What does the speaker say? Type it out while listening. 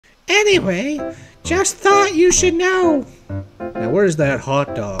Anyway, just thought you should know. Now, where's that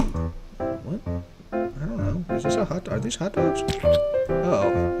hot dog? What? I don't know. Is this a hot dog? Are these hot dogs?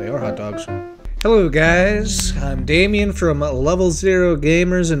 Oh, they are hot dogs. Hello, guys. I'm Damien from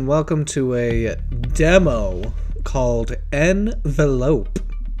LevelZeroGamers, and welcome to a demo called Envelope.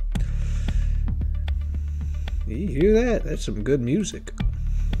 You hear that? That's some good music.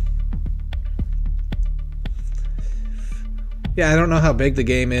 Yeah, I don't know how big the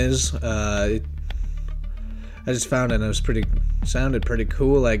game is. I just found it and it was sounded pretty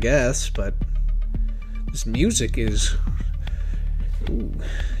cool, I guess, but this music is, ooh,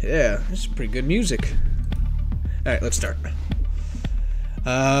 yeah, this is pretty good music. Alright, let's start.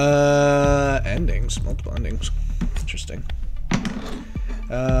 Endings, multiple endings. Interesting.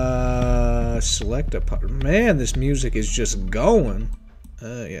 Select a part. Man, this music is just going.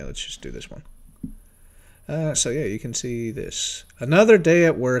 Yeah, let's just do this one. So yeah, you can see this. Another day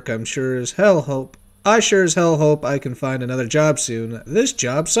at work. I sure as hell hope I can find another job soon. This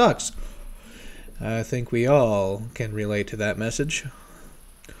job sucks. I think we all can relate to that message.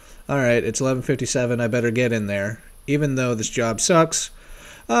 Alright, it's 11:57. I better get in there. Even though this job sucks,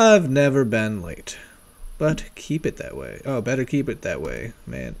 I've never been late. But keep it that way. Oh, better keep it that way.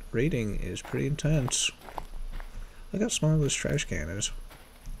 Man, rating is pretty intense. Look how small this trash can is.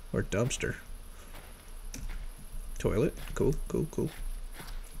 Or dumpster. Toilet. Cool, cool, cool.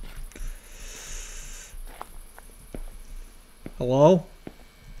 Hello?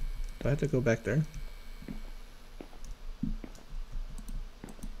 Do I have to go back there?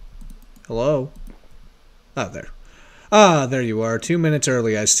 Hello? Ah, there. Ah, there you are. 2 minutes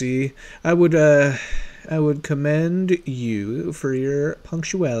early, I see. I would commend you for your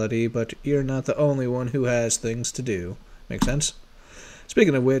punctuality, but you're not the only one who has things to do. Make sense?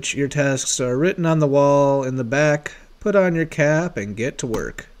 Speaking of which, your tasks are written on the wall in the back. Put on your cap and get to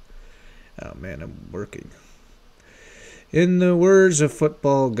work. Oh man, I'm working. In the words of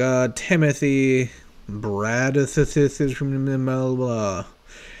football god Timothy Brad, I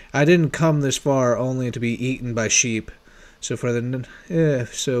didn't come this far only to be eaten by sheep. So for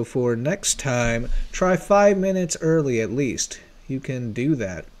next time, try 5 minutes early at least. You can do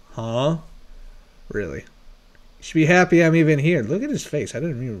that, huh? Really? You should be happy I'm even here. Look at his face. I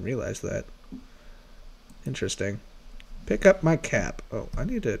didn't even realize that. Interesting. Pick up my cap. Oh, I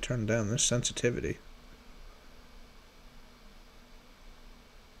need to turn down this sensitivity.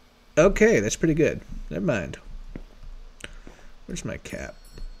 Okay, that's pretty good. Never mind. Where's my cap?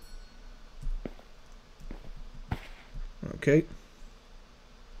 Okay.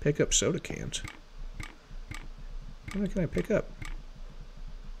 Pick up soda cans. How many can I pick up?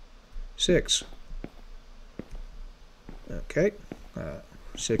 6. Okay.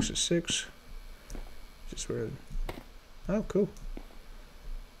 6 is 6. Just where? Oh, cool.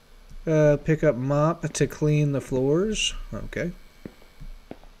 Pick up mop to clean the floors. Okay.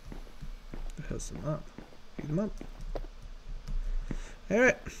 What the hell's the mop? Need the mop.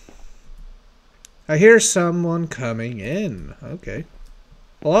 Alright. I hear someone coming in. Okay.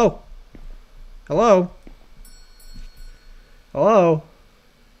 Hello? Hello? Hello?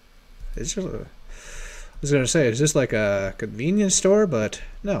 It's just I was going to say, is this like a convenience store? But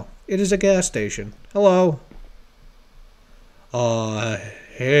no, it is a gas station. Hello?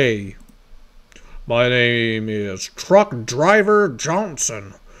 Hey. My name is Truck Driver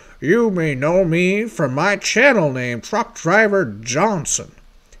Johnson. You may know me from my channel name, Truck Driver Johnson.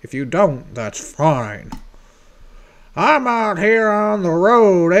 If you don't, that's fine. I'm out here on the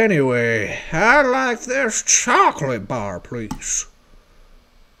road anyway. I'd like this chocolate bar, please.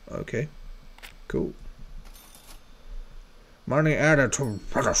 Okay. Cool. Money added to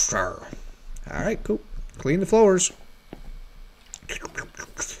register. Alright, cool. Clean the floors.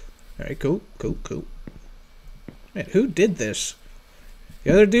 Alright, cool, cool, cool. Man, who did this?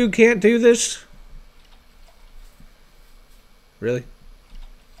 The other dude can't do this? Really?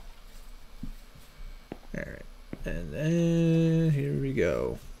 Alright. And then here we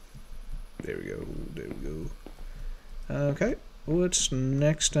go. There we go. There we go. Okay. What's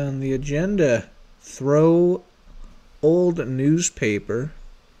next on the agenda? Throw old newspaper.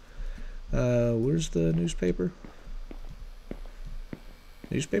 Where's the newspaper?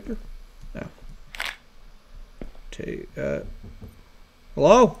 Newspaper? No.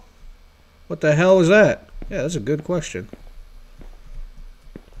 Hello? What the hell is that? Yeah, that's a good question.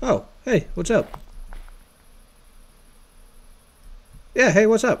 Oh, hey, what's up? Yeah, hey,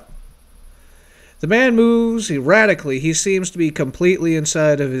 what's up? The man moves erratically. He seems to be completely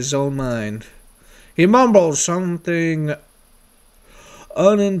inside of his own mind. He mumbles something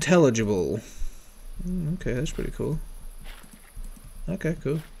unintelligible. Okay, that's pretty cool. Okay,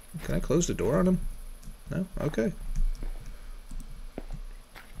 cool. Can I close the door on him? No? Okay.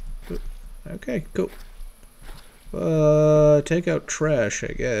 Okay, cool. Take out trash,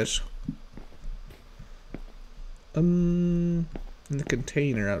 I guess. In the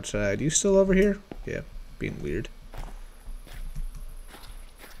container outside. You still over here? Yeah, being weird. I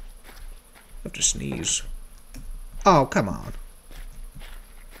have to sneeze. Oh, come on.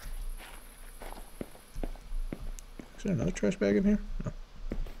 Is there another trash bag in here? No.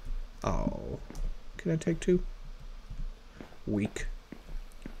 Oh. Can I take two? Weak.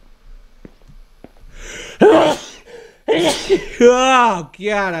 Oh,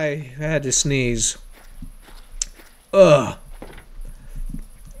 God, I had to sneeze. Ugh.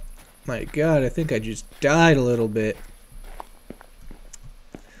 My God, I think I just died a little bit.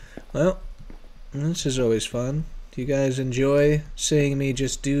 Well, this is always fun. Do you guys enjoy seeing me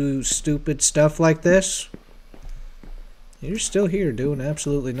just do stupid stuff like this? You're still here doing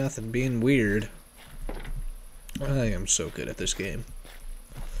absolutely nothing, being weird. I am so good at this game.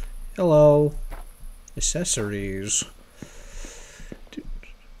 Hello. Accessories. Dude.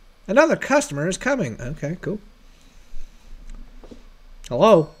 Another customer is coming. Okay, cool.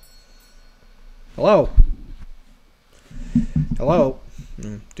 Hello? Hello? Hello?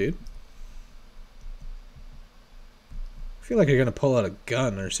 Dude? I feel like you're gonna pull out a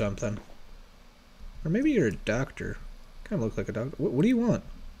gun or something. Or maybe you're a doctor. Kind of look like a doctor. What do you want?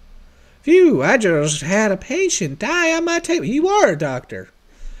 Phew, I just had a patient die on my table. You are a doctor.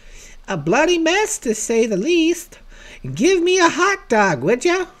 A bloody mess, to say the least. Give me a hot dog, would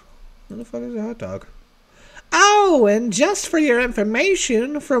ya? What the fuck is a hot dog? Oh, and just for your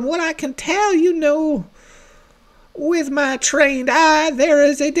information, from what I can tell, you know, with my trained eye, there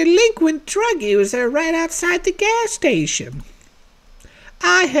is a delinquent drug user right outside the gas station.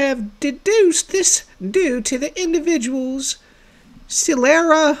 I have deduced this due to the individual's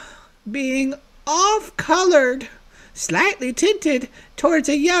Celia being off-colored, slightly tinted towards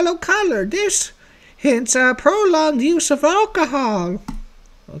a yellow color. This hints a prolonged use of alcohol.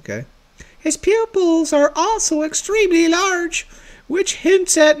 Okay. His pupils are also extremely large, which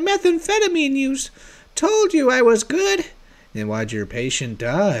hints at methamphetamine use. Told you I was good. Then why'd your patient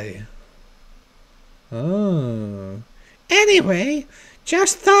die? Oh. Anyway,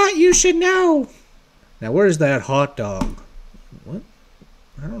 just thought you should know. Now where's that hot dog? What?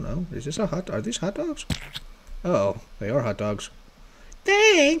 I don't know. Is this a hot dog? Are these hot dogs? Oh, they are hot dogs.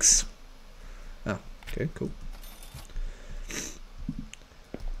 Thanks. Oh, okay, cool.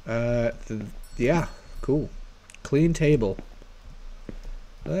 Yeah, cool. Clean table.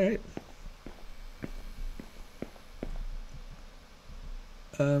 Alright.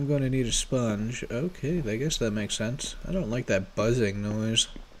 I'm going to need a sponge. Okay, I guess that makes sense. I don't like that buzzing noise.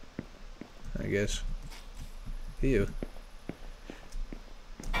 I guess. Ew.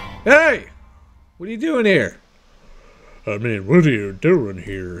 Hey! What are you doing here? I mean, what are you doing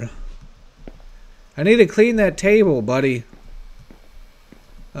here? I need to clean that table, buddy.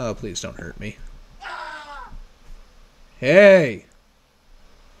 Oh, please don't hurt me. Hey!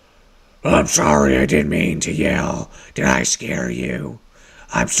 I'm sorry, I didn't mean to yell. Did I scare you?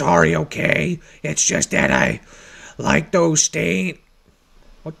 I'm sorry, okay? It's just that I like those stains.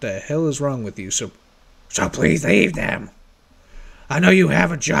 What the hell is wrong with you? So please leave them. I know you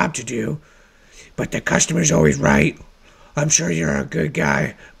have a job to do, but the customer's always right. I'm sure you're a good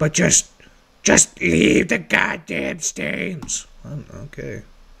guy, but just leave the goddamn stains. Okay.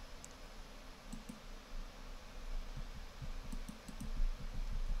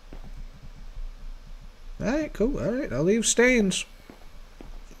 Alright, cool. Alright, I'll leave stains.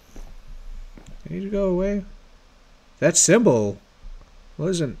 You need to go away. That symbol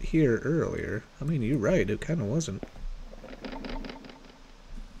wasn't here earlier. I mean, you're right. It kind of wasn't.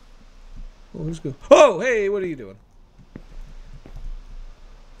 Oh, let's go. Oh, hey, what are you doing?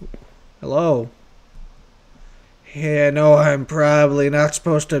 Hello? Yeah, no, I'm probably not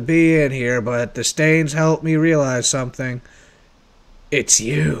supposed to be in here, but the stains helped me realize something. It's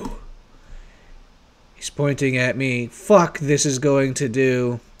you. He's pointing at me. Fuck, this is going to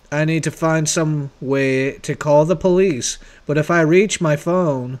do. I need to find some way to call the police, but if I reach my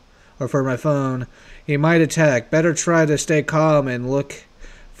phone, or for my phone, he might attack. Better try to stay calm and look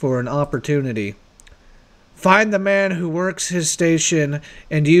for an opportunity. Find the man who works his station,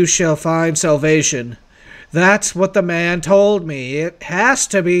 and you shall find salvation. That's what the man told me. It has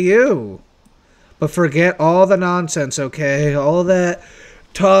to be you. But forget all the nonsense, okay? All that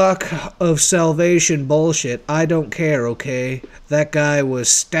talk of salvation bullshit. I don't care, okay? That guy was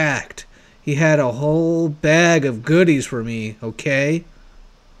stacked. He had a whole bag of goodies for me, okay?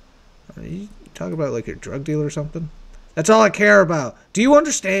 You talk about like your drug deal or something? That's all I care about. Do you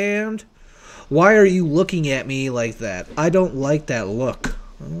understand? Why are you looking at me like that? I don't like that look.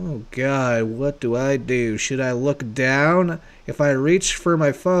 Oh, God, what do I do? Should I look down? If I reach for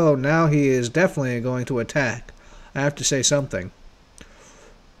my phone, now he is definitely going to attack. I have to say something.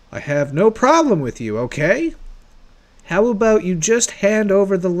 I have no problem with you, okay? How about you just hand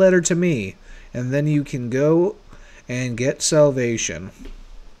over the letter to me, and then you can go and get salvation.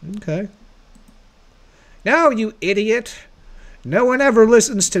 Okay. No, you idiot. No one ever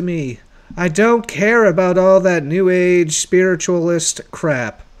listens to me. I don't care about all that New Age spiritualist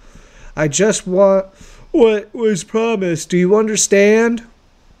crap. I just want what was promised. Do you understand?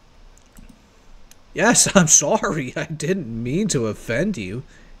 Yes, I'm sorry. I didn't mean to offend you.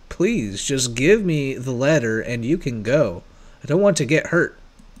 Please, just give me the letter and you can go. I don't want to get hurt.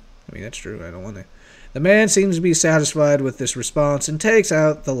 I mean, that's true. I don't want to. The man seems to be satisfied with this response and takes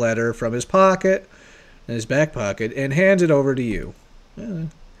out the letter from his pocket, in his back pocket, and hands it over to you.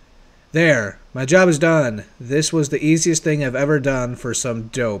 There, my job is done. This was the easiest thing I've ever done for some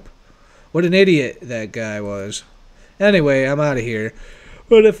dope. What an idiot that guy was. Anyway, I'm out of here.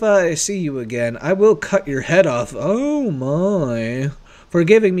 But if I see you again, I will cut your head off. Oh my. For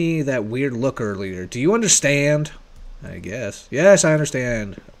giving me that weird look earlier. Do you understand? I guess. Yes, I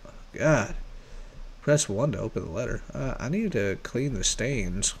understand. God. Press 1 to open the letter. I need to clean the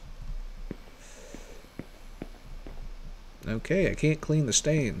stains. Okay, I can't clean the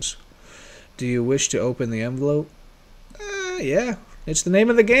stains. Do you wish to open the envelope? Yeah. It's the name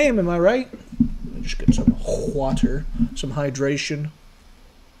of the game, am I right? Let me just get some water, some hydration.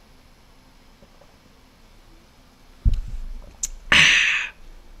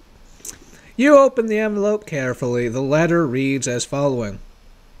 You open the envelope carefully. The letter reads as following.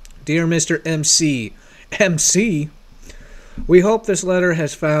 Dear Mr. MC. MC? We hope this letter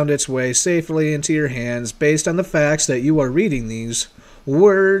has found its way safely into your hands based on the facts that you are reading these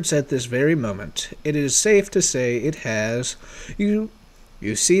words at this very moment. It is safe to say it has. You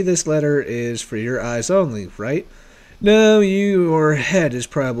see this letter is for your eyes only, right? No, your head is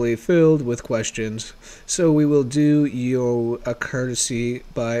probably filled with questions, so we will do you a courtesy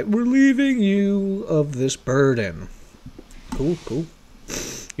by relieving you of this burden. Cool, cool.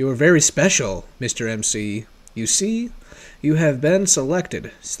 You are very special, Mr. MC. You see, you have been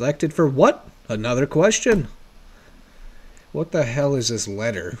selected. Selected for what? Another question. What the hell is this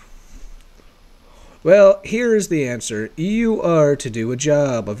letter? Well, here is the answer. You are to do a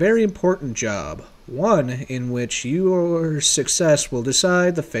job, a very important job. One in which your success will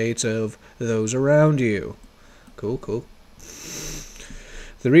decide the fates of those around you. Cool, cool.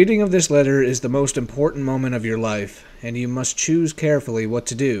 The reading of this letter is the most important moment of your life, and you must choose carefully what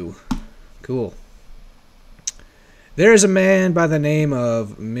to do. Cool. There is a man by the name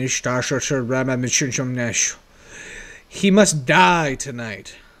of He must die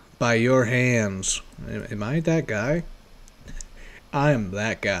tonight by your hands. Am I that guy? I'm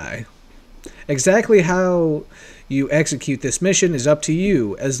that guy. Exactly how you execute this mission is up to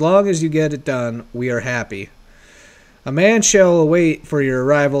you. As long as you get it done, we are happy. A man shall await for your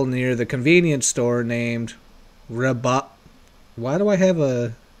arrival near the convenience store named Reba. Why do I have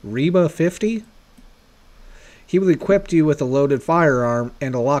a Reba 50? He will equip you with a loaded firearm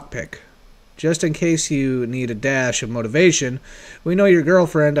and a lockpick. Just in case you need a dash of motivation, we know your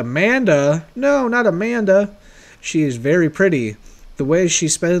girlfriend, Amanda. No, not Amanda. She is very pretty. The way she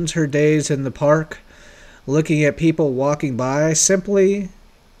spends her days in the park, looking at people walking by, simply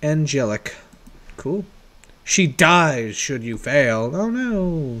angelic. Cool. She dies should you fail. Oh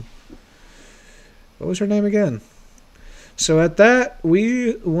no. What was her name again? So at that,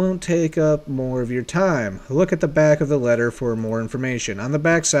 we won't take up more of your time. Look at the back of the letter for more information. On the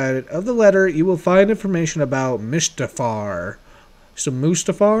back side of the letter, you will find information about Mustafar. So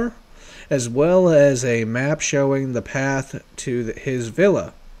Mustafar? As well as a map showing the path to his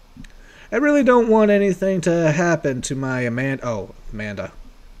villa. I really don't want anything to happen to my Amanda. Oh, Amanda.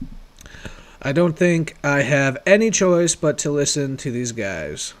 I don't think I have any choice but to listen to these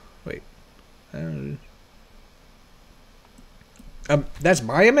guys. Wait. That's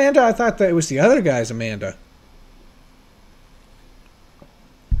my Amanda? I thought that it was the other guy's Amanda.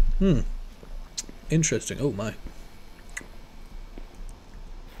 Interesting. Oh, my.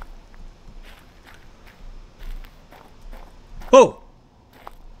 Oh!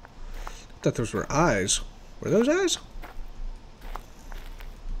 I thought those were eyes. Were those eyes?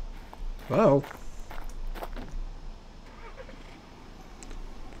 Wow.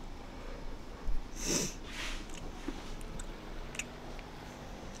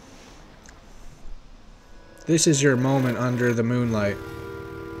 This is your moment under the moonlight.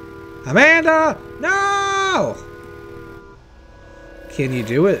 Amanda! No! Can you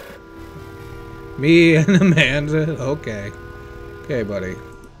do it? Me and Amanda? Okay. Okay, buddy.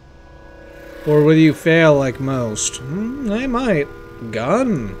 Or will you fail like most? I might.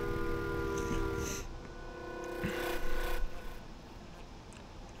 Gun.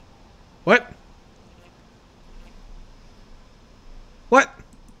 What? What?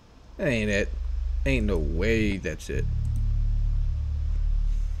 That ain't it. Ain't no way that's it.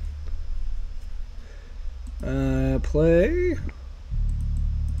 Play.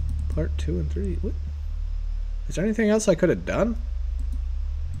 Part 2 and 3. What? Is there anything else I could have done?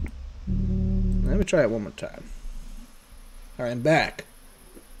 Let me try it one more time. Alright, I'm back.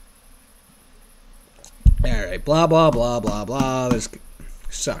 Alright, blah, blah, blah, blah, blah. This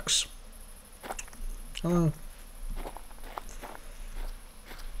sucks.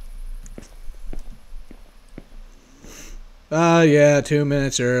 Yeah, 2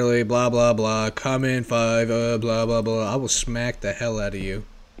 minutes early, blah, blah, blah. Come in 5, blah, blah, blah. I will smack the hell out of you.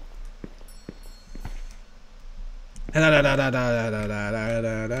 What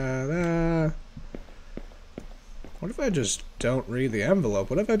if I just don't read the envelope?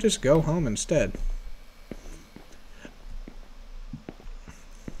 What if I just go home instead?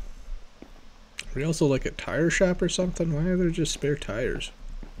 Are we also like a tire shop or something? Why are there just spare tires?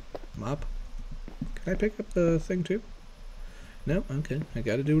 Mop? Can I pick up the thing too? No? Okay. I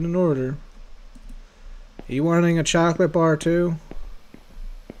gotta do it in order. Are you wanting a chocolate bar too?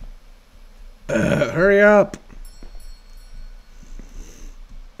 Hurry up!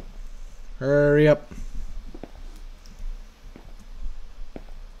 Hurry up.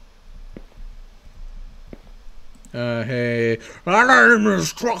 Hey. My name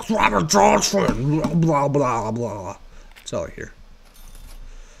is Truck Driver Johnson. Blah, blah, blah. That's all I hear.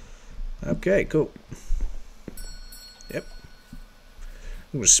 Okay, cool. Yep.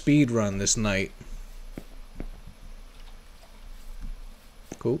 I'm gonna speed run this night.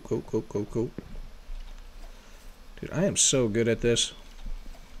 Cool, cool, cool, cool, cool. Dude, I am so good at this.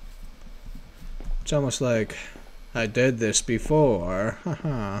 It's almost like I did this before.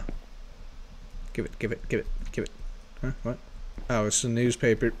 Haha. Give it, give it, give it, give it. Huh? What? Oh, it's a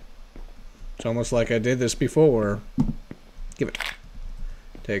newspaper. It's almost like I did this before. Give it.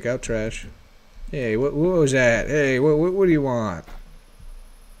 Take out trash. Hey, what was that? Hey, what do you want?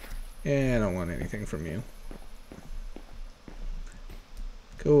 Yeah, I don't want anything from you.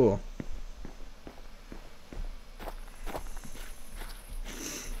 Cool.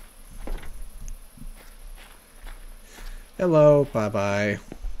 Hello, bye-bye.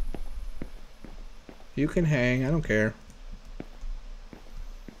 You can hang, I don't care.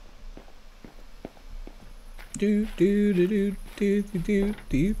 Do do do do do do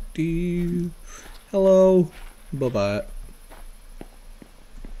do do. Hello, bye-bye.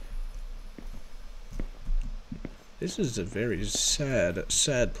 This is a very sad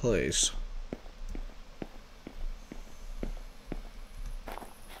place.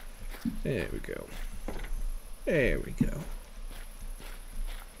 There we go. There we go.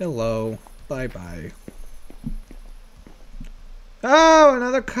 Hello. Bye-bye. Oh,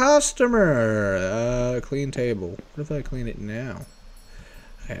 another customer! Clean table. What if I clean it now?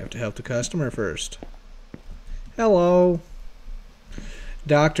 I have to help the customer first. Hello.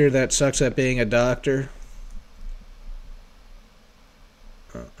 Doctor that sucks at being a doctor.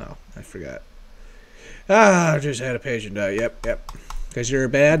 Oh, I forgot. I just had a patient die. Yep. Because you're a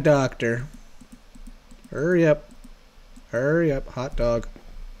bad doctor. Hurry up. Hurry up, hot dog.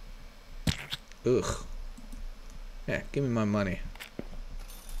 Ugh. Yeah, give me my money.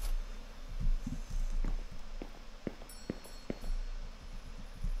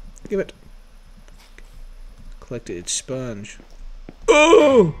 Give it. Collected sponge.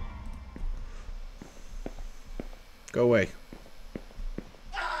 Oh! Go away.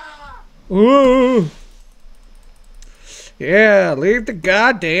 Ooh! Yeah, leave the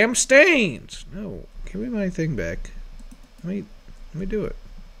goddamn stains. No, give me my thing back. Let me do it.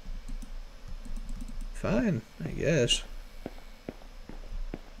 Fine, I guess.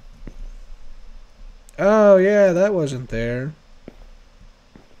 Oh yeah, that wasn't there.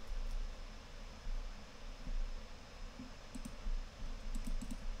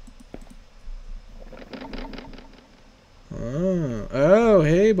 Oh,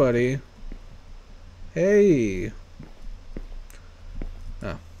 hey, buddy. Hey.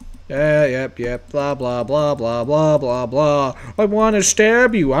 Oh. Yep. Blah, blah, blah, blah, blah, blah, blah. I want to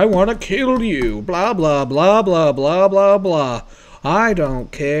stab you. I want to kill you. Blah, blah, blah, blah, blah, blah, blah. I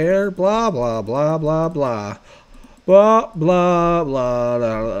don't care. Blah, blah, blah, blah, blah. Blah, blah, blah,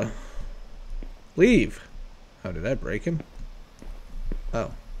 blah. Leave. Oh, did I break him?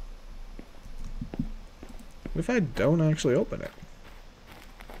 Oh. What if I don't actually open it?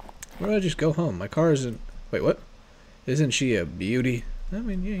 Why don't I just go home? My car isn't... Wait, what? Isn't she a beauty? I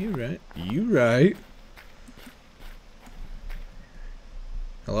mean, yeah, you're right. You right.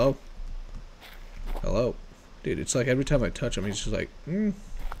 Hello? Hello? Dude, it's like every time I touch him, he's just like, Is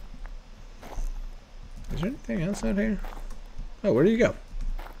there anything else out here? Oh, where do you go?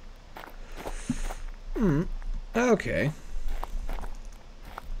 Okay.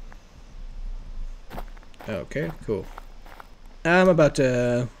 Okay, cool. I'm about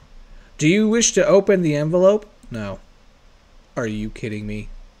to... Do you wish to open the envelope? No. Are you kidding me?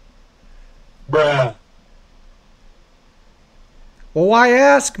 Bruh. Well, why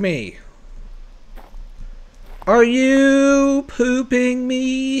ask me? Are you pooping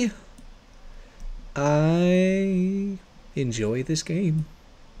me? I enjoy this game.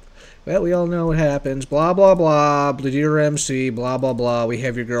 Well, we all know what happens. Blah, blah, blah. Dear MC, blah, blah, blah. We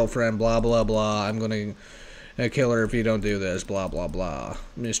have your girlfriend, blah, blah, blah. I'm gonna kill her if you don't do this, blah, blah, blah.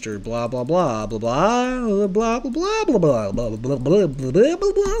 Mr. Blah, blah, blah, blah, blah, blah, blah, blah, blah, blah, blah,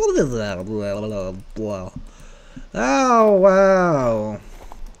 blah, blah, blah, blah. Oh, wow.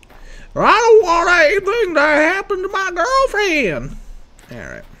 I don't want anything to happen to my girlfriend.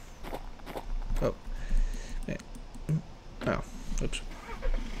 Alright. Oh. Oh. Oops.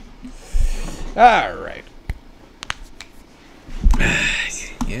 Alright.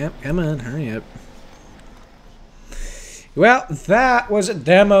 Yep, come on, hurry up. Well, that was a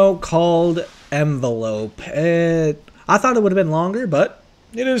demo called Envelope. I thought it would have been longer, but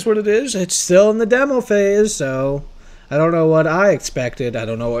it is what it is. It's still in the demo phase, so I don't know what I expected. I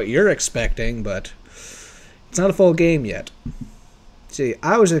don't know what you're expecting, but it's not a full game yet. See,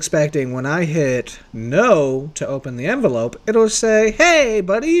 I was expecting when I hit no to open the envelope, it'll say, hey,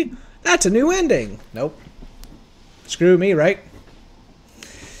 buddy, that's a new ending. Nope. Screw me, right?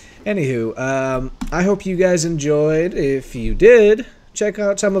 Anywho, I hope you guys enjoyed. If you did, check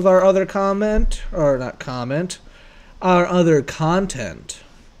out some of our other our other content.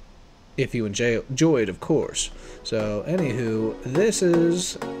 If you enjoyed, of course. So, anywho, this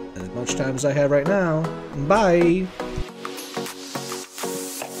is as much time as I have right now. Bye!